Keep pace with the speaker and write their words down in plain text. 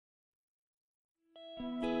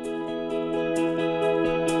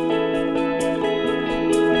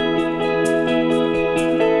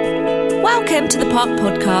Welcome to the POC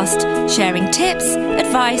podcast, sharing tips,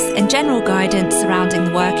 advice and general guidance surrounding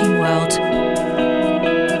the working world.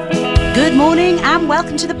 Good morning and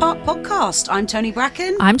welcome to the POC podcast. I'm Tony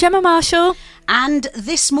Bracken. I'm Gemma Marshall. And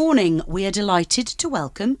this morning we are delighted to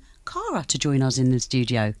welcome Cara to join us in the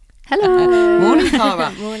studio. Hello. Morning,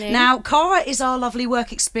 Cara. Morning. Now, Cara is our lovely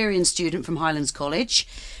work experience student from Highlands College.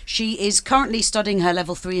 She is currently studying her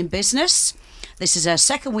level 3 in business. This is her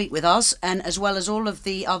second week with us, and as well as all of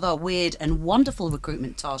the other weird and wonderful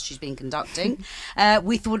recruitment tasks she's been conducting,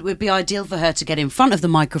 we thought it would be ideal for her to get in front of the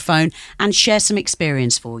microphone and share some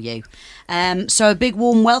experience for you. So a big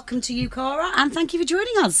warm welcome to you, Cara, and thank you for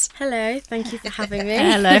joining us. Hello, thank you for having me.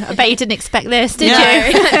 Hello. I bet you didn't expect this, did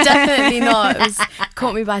No, definitely not. It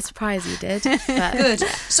caught me by surprise, you did. But Good.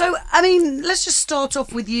 So, I mean, let's just start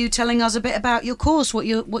off with you telling us a bit about your course, what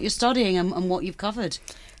you're studying and what you've covered.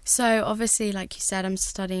 So obviously, like you said, I'm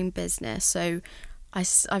studying business. So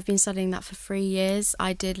I've been studying that for 3 years.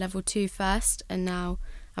 I did level 2 first, and now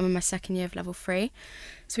I'm in my second year of level 3.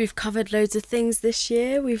 So we've covered loads of things this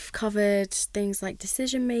year. We've covered things like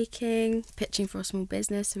decision making, pitching for a small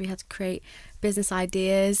business. So we had to create business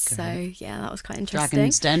ideas. Great. So yeah, that was quite interesting.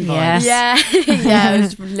 Dragon's Den Yes. vibes. Yeah, yeah, it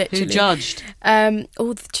was literally. Who judged?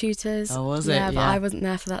 All the tutors. Oh, was it? Yeah, but Yeah. I wasn't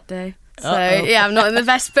there for that day. So Uh-oh. yeah, I'm not in the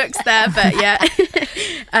best books there, but yeah.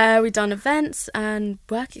 We've done events and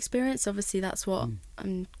work experience. Obviously, that's what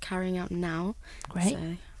I'm carrying out now. Great.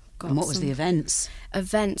 So, got And what was some the events?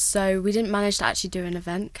 events? So we didn't manage to actually do an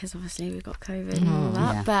event because obviously we got COVID and all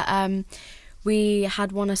that. yeah. But we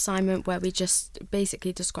had one assignment where we just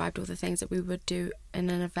basically described all the things that we would do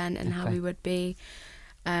in an event and how Okay. we would be.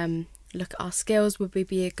 Look at our skills, would we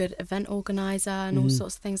be a good event organiser and all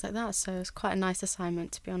sorts of things like that. So it's quite a nice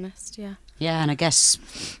assignment, to be honest. Yeah. Yeah, and I guess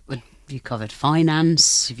you covered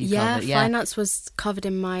finance. Have you covered, Finance was covered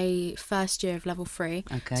in my first year of level 3.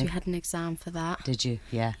 Okay. So we had an exam for that. Did you?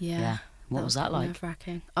 Yeah. Yeah. What was that like?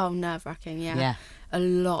 Nerve-wracking. Oh, nerve-wracking, yeah. Yeah. A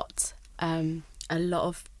lot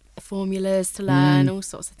of formulas to learn, all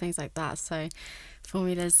sorts of things like that. So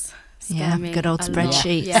formulas scare Yeah, me good old a lot.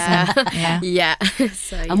 spreadsheets. Yeah. Yeah. Yeah.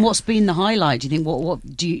 So, yeah. And what's been the highlight? Do you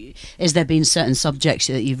think is there been certain subjects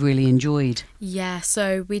that you've really enjoyed? Yeah,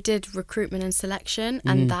 so we did recruitment and selection,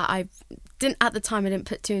 and that I didn't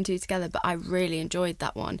put 2 and 2 together, but I really enjoyed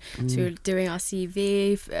that one. So we were doing our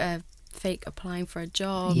CV, fake applying for a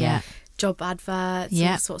job, Yeah. job adverts,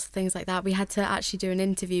 Yeah. all sorts of things like that. We had to actually do an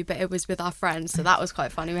interview, but it was with our friends, so that was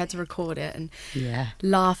quite funny. We had to record it and Yeah.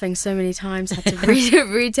 laughing so many times, had to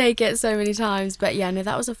retake it so many times. But yeah, no,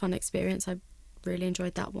 that was a fun experience. I really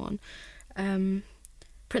enjoyed that one.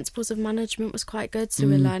 Principles of management was quite good, so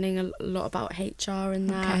we're learning a lot about HR and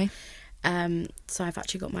that. Okay. So I've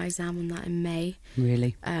actually got my exam on that in May.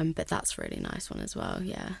 Really. But that's a really nice one as well.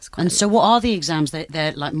 Yeah, it's quite. And so what are the exams?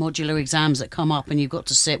 They're like modular exams that come up and you've got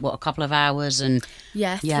to sit, a couple of hours and...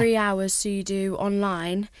 Yeah, Yeah. 3 hours. So you do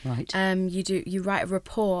online. Right. You write a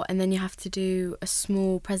report and then you have to do a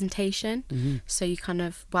small presentation. So you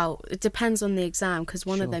it depends on the exam, because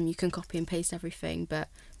one of Sure. them you can copy and paste everything but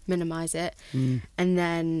minimise it. And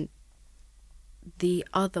then the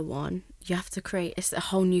other one you have to create a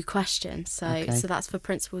whole new question. So Okay. so that's for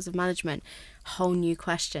principles of management, whole new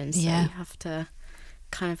questions. So Yeah. you have to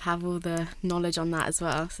kind of have all the knowledge on that as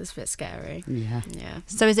well. So it's a bit scary. Yeah. Yeah.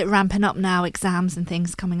 So is it ramping up now, exams and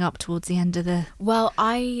things coming up towards the end of the... Well,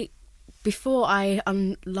 before I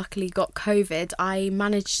unluckily got COVID, I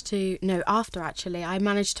managed to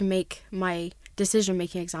make my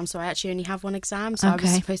decision-making exam. So I actually only have one exam. So I was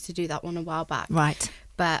Okay. supposed to do that one a while back. Right.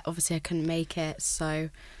 But obviously I couldn't make it.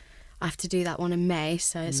 So I have to do that one in May.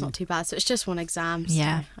 So it's not too bad. So it's just one exam. So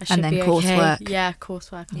Yeah. I should And then be coursework. Okay. Yeah,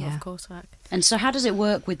 coursework. A lot Yeah. of coursework. And so how does it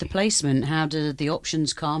work with the placement? How do the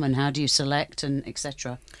options come and how do you select and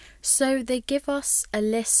etc.? So they give us a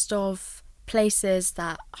list of places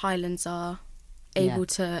that Highlands are able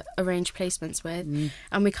to arrange placements with,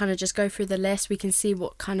 and we kind of just go through the list. We can see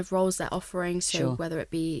what kind of roles they're offering, so Sure. whether it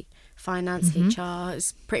be finance, HR,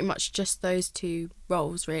 it's pretty much just those 2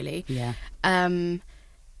 roles really. Yeah.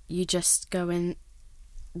 You just go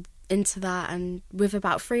into that and with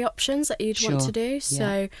about 3 options that you'd want Sure. to do.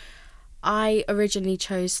 So I originally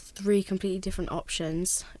chose 3 completely different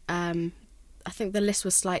options. I think the list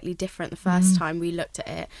was slightly different the first time we looked at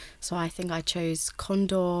it. So I think I chose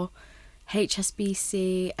Condor,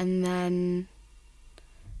 HSBC, and then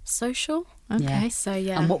social. Okay. Yeah. So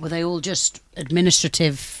yeah. And what were they all, just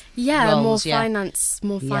administrative Yeah, roles?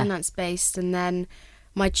 more finance based. And then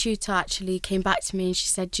my tutor actually came back to me and she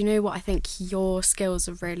said, do you know what, I think your skills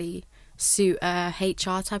are really suit a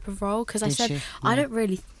HR type of role, because I Did said she? I don't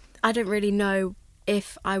really know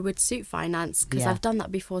if I would suit finance, because I've done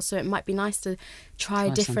that before, so it might be nice to try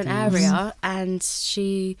a different something area. And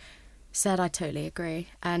she said I totally agree,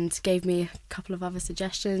 and gave me a couple of other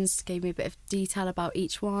suggestions, gave me a bit of detail about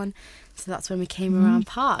each one. So that's when we came around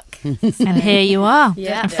Park. And here you are,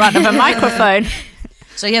 Yeah. in front of a microphone.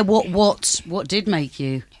 So yeah, what did make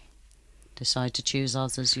you decide to choose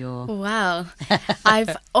us as your... Well,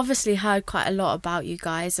 I've obviously heard quite a lot about you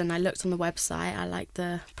guys, and I looked on the website. I like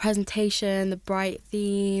the presentation, the bright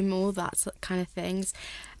theme, all that kind of things.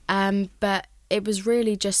 But it was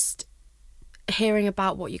really just hearing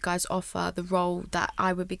about what you guys offer, the role that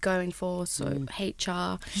I would be going for, so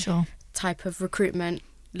HR Sure. type of recruitment,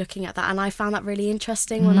 looking at that, and I found that really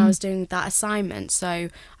interesting when I was doing that assignment, so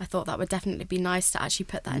I thought that would definitely be nice to actually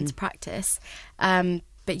put that into practice.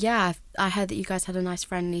 But yeah, I heard that you guys had a nice,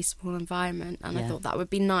 friendly, small environment, and I thought that would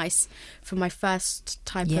be nice for my first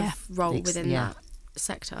type of role within that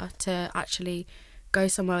sector, to actually go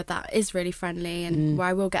somewhere that is really friendly, and where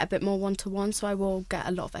I will get a bit more one-to-one, so I will get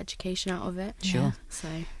a lot of education out of it. Sure.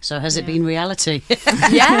 So has it been reality?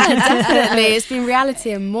 yeah, definitely. It's been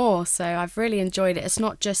reality and more, so I've really enjoyed it. It's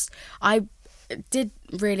not just... I did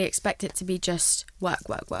really expect it to be just work,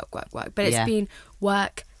 but it's been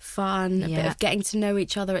work, fun, a bit of getting to know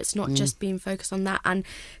each other. It's not just being focused on that. And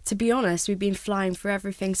to be honest, we've been flying through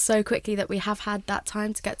everything so quickly that we have had that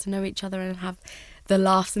time to get to know each other and have the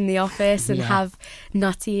laughs in the office and have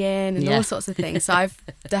Nutty in and all sorts of things. So I've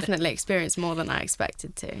definitely experienced more than I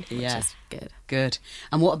expected to, which is good. Good.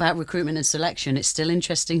 And what about recruitment and selection? It's still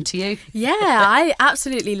interesting to you? Yeah, I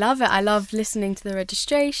absolutely love it. I love listening to the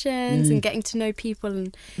registrations and getting to know people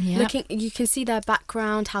and looking. You can see their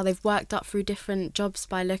background, how they've worked up through different jobs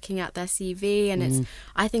by looking at their CV, and it's.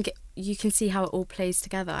 I think you can see how it all plays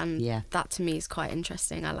together, and that to me is quite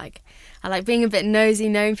interesting. I like being a bit nosy,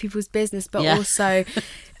 knowing people's business, but also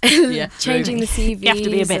changing the CV. You have to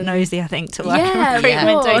be a bit nosy, I think, to work in sure.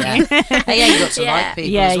 recruitment, don't you? You've got to like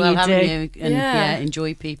people as well, you haven't do. you? And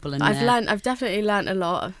enjoy people. And I've definitely learnt a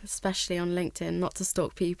lot, especially on LinkedIn, not to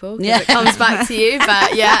stalk people, because it comes back to you.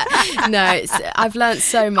 But I've learnt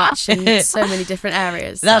so much in so many different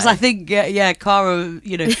areas. That's, I think, Cara,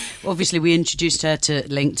 obviously we introduced her to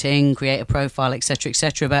LinkedIn, create a profile, etc.,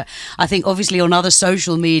 but I think obviously on other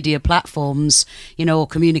social media platforms, or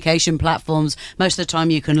communication platforms, most of the time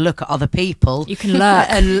you can look at other people. You can lurk.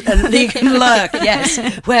 and you can lurk, yes.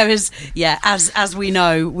 Whereas, as we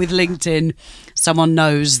know with LinkedIn, someone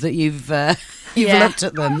knows that you've looked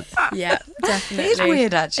at them. Yeah, definitely. It is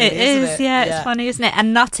weird, actually. It is, it's funny, isn't it?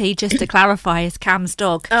 And Nutty, just to clarify, is Cam's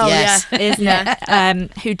dog. Oh, yes. Isn't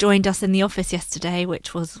it? Who joined us in the office yesterday,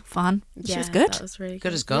 which was fun. She was good. That was really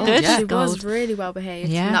Good as gold. Good. Yeah. She was really well behaved.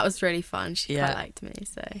 Yeah. And that was really fun. She quite liked me,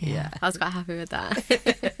 so I was quite happy with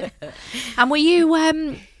that. And were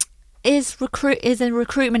you... Is a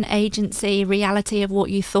recruitment agency reality of what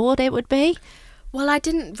you thought it would be? Well, I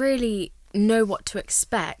didn't really know what to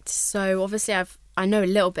expect. So obviously I know a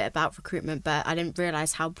little bit about recruitment, but I didn't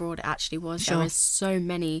realise how broad it actually was. Sure. There is so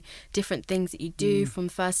many different things that you do from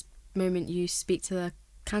the first moment you speak to the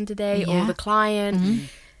candidate or the client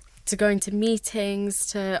to going to meetings,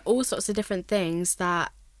 to all sorts of different things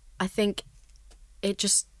that I think it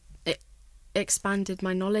expanded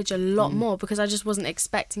my knowledge a lot more, because I just wasn't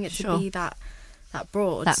expecting it to be that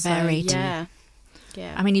broad, that varied. Yeah.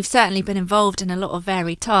 I mean, you've certainly been involved in a lot of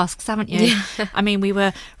varied tasks, haven't you? I mean, we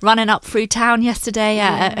were running up through town yesterday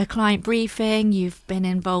at a client briefing. You've been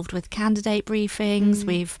involved with candidate briefings.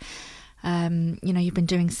 We've you've been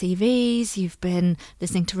doing CVs, you've been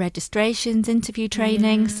listening to registrations, interview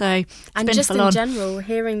training, so it's and been just full in on. general,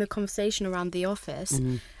 hearing the conversation around the office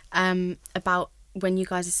about when you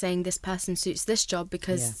guys are saying this person suits this job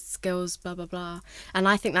because skills, blah, blah, blah. And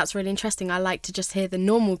I think that's really interesting. I like to just hear the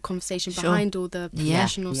normal conversation behind all the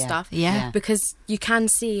professional stuff. Yeah. Because you can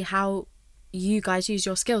see how you guys use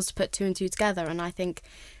your skills to put two and two together. And I think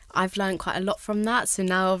I've learned quite a lot from that. So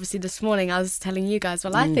now, obviously, this morning I was telling you guys,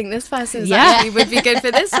 well, I think this person actually would be good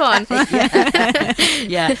for this one.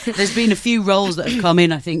 There's been a few roles that have come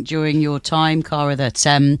in, I think, during your time, Cara, that,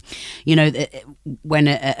 when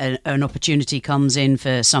an opportunity comes in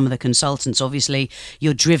for some of the consultants, obviously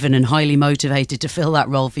you're driven and highly motivated to fill that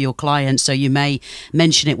role for your clients. So you may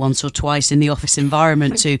mention it once or twice in the office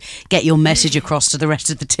environment to get your message across to the rest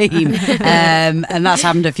of the team. And that's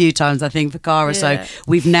happened a few times, I think, for Cara. So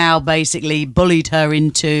we've now basically bullied her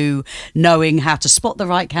into knowing how to spot the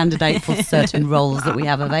right candidate for certain roles that we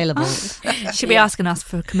have available. She'll be asking us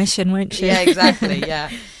for a commission, won't she? Yeah, exactly. Yeah.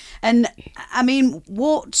 And I mean,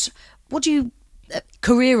 what do you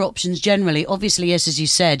career options generally, obviously, yes, as you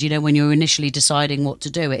said, when you're initially deciding what to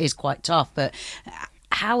do, it is quite tough. But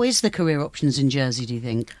how is the career options in Jersey, do you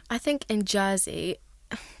think? I think in Jersey,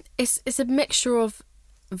 it's a mixture of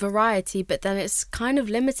variety, but then it's kind of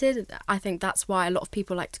limited. I think that's why a lot of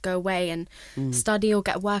people like to go away and study or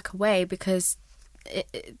get work away, because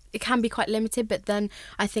it can be quite limited. But then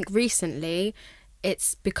I think recently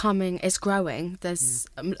it's growing. There's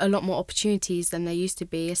a lot more opportunities than there used to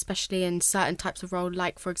be, especially in certain types of role,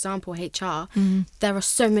 like for example HR. There are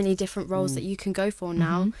so many different roles that you can go for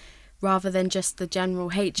now, rather than just the general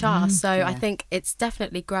HR. I think it's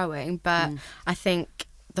definitely growing, but I think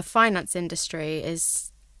the finance industry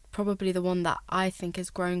is probably the one that I think is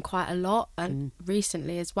growing quite a lot, and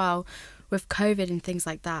recently as well with COVID and things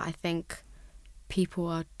like that. I think people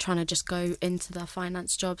are trying to just go into the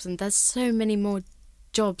finance jobs, and there's so many more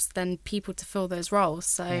jobs than people to fill those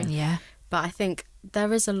roles. But I think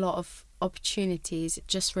there is a lot of opportunities. It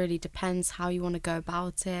just really depends how you want to go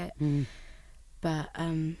about it. But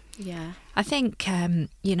I think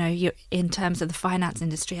you in terms of the finance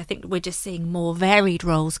industry, I think we're just seeing more varied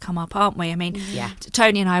roles come up, aren't we? I mean,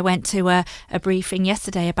 Tony and I went to a briefing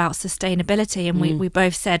yesterday about sustainability, and we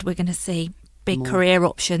both said we're going to see big more career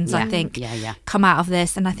options, I think, come out of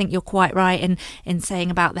this. And I think you're quite right in saying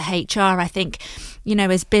about the HR. I think,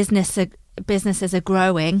 as businesses are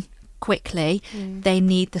growing quickly, they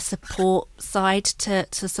need the support side to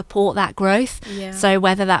support that growth. So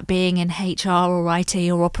whether that being in HR or IT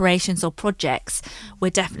or operations or projects,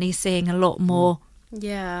 we're definitely seeing a lot more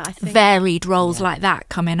I think varied roles like that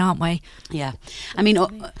come in, aren't we? I mean,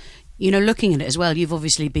 looking at it as well, you've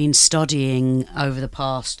obviously been studying over the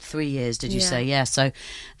past 3 years, did you say? So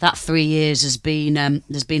that 3 years has been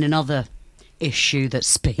there's been another issue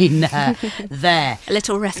that's been there. A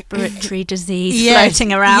little respiratory disease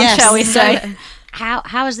floating around, shall we say. How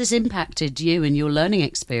has this impacted you and your learning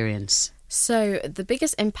experience? So the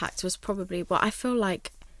biggest impact was probably, I feel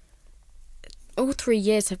like all 3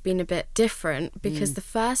 years have been a bit different, because the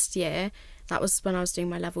first year, that was when I was doing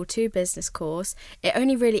my level 2 business course, it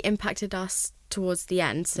only really impacted us towards the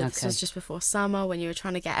end. So this was just before summer, when you were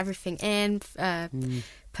trying to get everything in,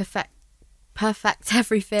 perfect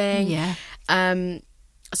everything.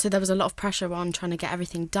 So there was a lot of pressure on trying to get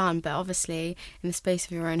everything done, but obviously in the space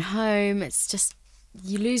of your own home, it's just,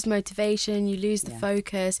 you lose motivation, you lose the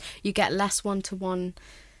focus, you get less one-to-one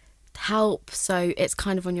help, so it's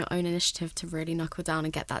kind of on your own initiative to really knuckle down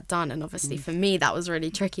and get that done. And obviously for me that was really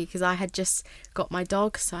tricky, because I had just got my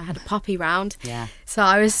dog, so I had a puppy round, so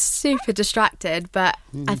I was super distracted. But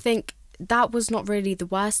I think that was not really the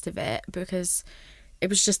worst of it, because it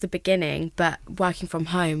was just the beginning. But working from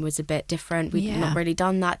home was a bit different. We'd not really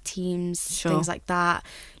done that, Teams, things like that,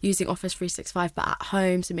 using Office 365 but at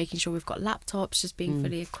home, so making sure we've got laptops, just being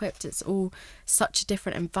fully equipped. It's all such a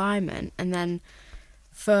different environment. And then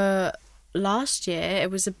for last year, it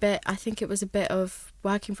was a bit of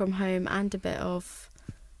working from home and a bit of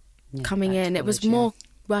coming in. It was more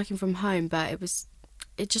working from home, but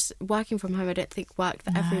it just working from home I don't think worked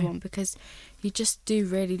for everyone, because you just do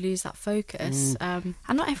really lose that focus. And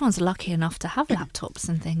not everyone's lucky enough to have laptops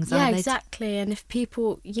and things. Exactly. And if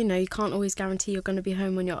people, you can't always guarantee you're going to be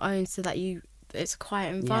home on your own, so that it's a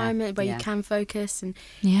quiet environment where you can focus, and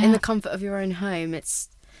in the comfort of your own home, it's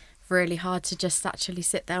really hard to just actually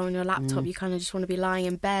sit there on your laptop. You kind of just want to be lying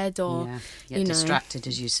in bed, or distracted,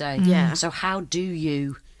 as you say. So how do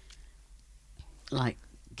you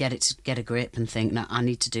get a grip and think, no, I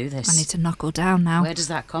need to do this, I need to knuckle down now? Where does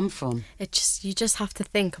that come from? You just have to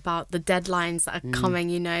think about the deadlines that are coming.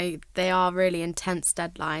 They are really intense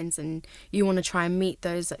deadlines, and you want to try and meet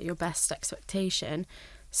those at your best expectation.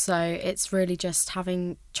 So it's really just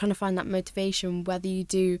trying to find that motivation, whether you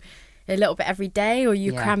do a little bit every day or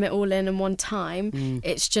you cram it all in one time.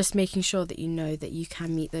 It's just making sure that that you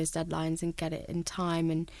can meet those deadlines and get it in time.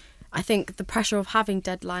 And I think the pressure of having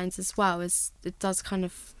deadlines as well it does kind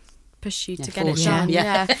of push you to get it done.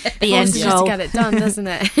 The end goal to get it done, doesn't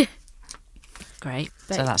it? Great.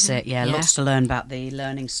 But, so that's it. Lots to learn about the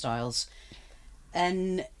learning styles.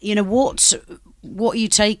 And what are you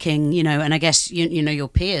taking, and I guess your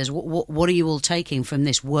peers, what are you all taking from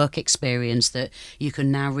this work experience that you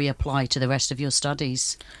can now reapply to the rest of your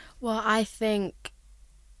studies? Well, I think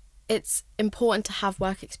it's important to have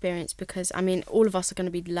work experience, because all of us are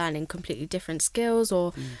going to be learning completely different skills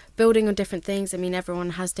or building on different things. Everyone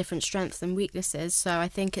has different strengths and weaknesses, so I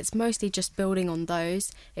think it's mostly just building on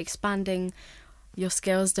those, expanding your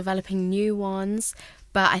skills, developing new ones.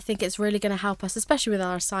 But I think it's really going to help us, especially with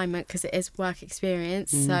our assignment, because it is work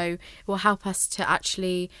experience. So it will help us to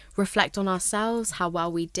actually reflect on ourselves, how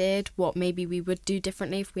well we did, what maybe we would do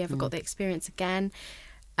differently if we ever got the experience again.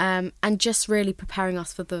 And just really preparing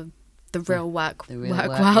us for the real work world, yeah.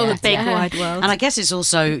 the big wide world. And I guess it's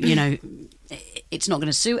also, you know, it's not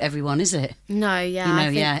going to suit everyone, is it? No, yeah. You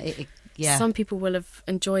know, I think some people will have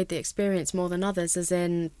enjoyed the experience more than others, as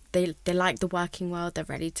in they like the working world, they're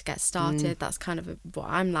ready to get started. That's kind of what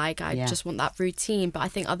I'm like. I just want that routine. But I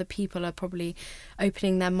think other people are probably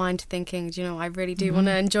opening their mind to thinking, do you know, I really do want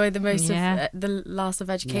to enjoy the most of the last of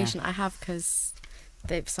education I have, because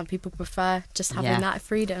some people prefer just having that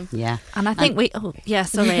freedom. Yeah. And I think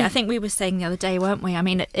I think we were saying the other day, weren't we? I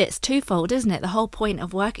mean, it's twofold, isn't it? The whole point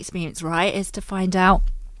of work experience, right, is to find out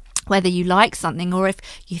whether you like something, or if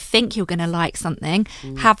you think you're going to like something,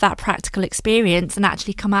 have that practical experience and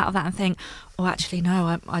actually come out of that and think, oh, actually,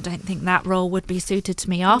 no, I don't think that role would be suited to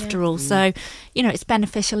me after all. So, you know, it's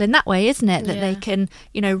beneficial in that way, isn't it? That they can,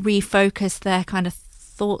 you know, refocus their kind of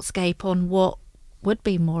thoughtscape on what would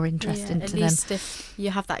be more interesting to them. At least if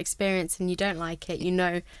you have that experience and you don't like it, you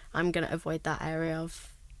know, I'm going to avoid that area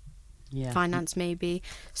of finance maybe.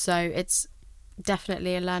 So it's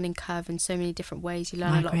definitely a learning curve in so many different ways. You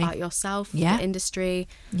learn a lot about yourself, the industry,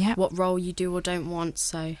 what role you do or don't want.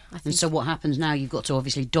 So I think. And so what happens now? You've got to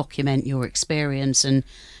obviously document your experience and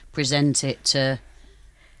present it to.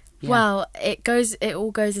 Yeah. Well, it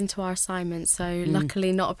all goes into our assignment. So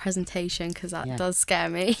luckily, not a presentation, because that does scare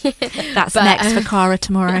me. That's next for Cara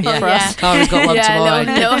tomorrow. For us. Cara's got one tomorrow.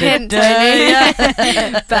 Little hint.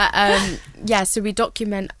 But so we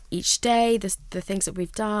document each day the things that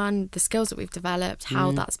we've done, the skills that we've developed,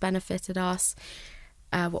 how that's benefited us,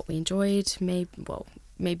 what we enjoyed,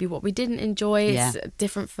 maybe what we didn't enjoy. It's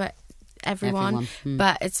different for everyone.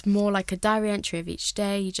 But it's more like a diary entry of each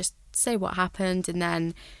day. You just say what happened, and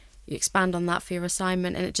then you expand on that for your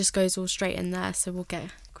assignment, and it just goes all straight in there. So we'll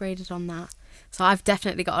get graded on that. So I've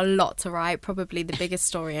definitely got a lot to write, probably the biggest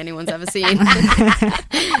story anyone's ever seen.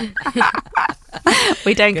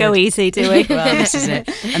 We don't go easy, do we? Well, this is it.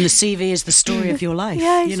 And the CV is the story of your life.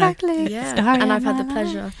 Yeah, exactly. You know? Yeah. And I've had the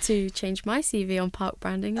pleasure to change my CV on Park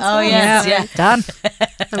Branding as well. Oh, yes, Done.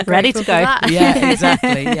 I'm ready to go. Yeah,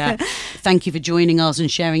 exactly. Yeah. Thank you for joining us and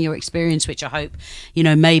sharing your experience, which I hope, you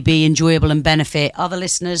know, may be enjoyable and benefit other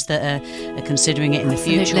listeners that are considering it in the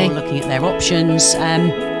future or looking at their options.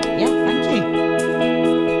 Thank you.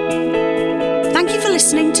 Thank you for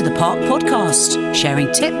listening to the Park Podcast,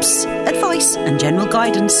 sharing tips, advice and general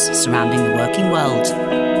guidance surrounding the working world.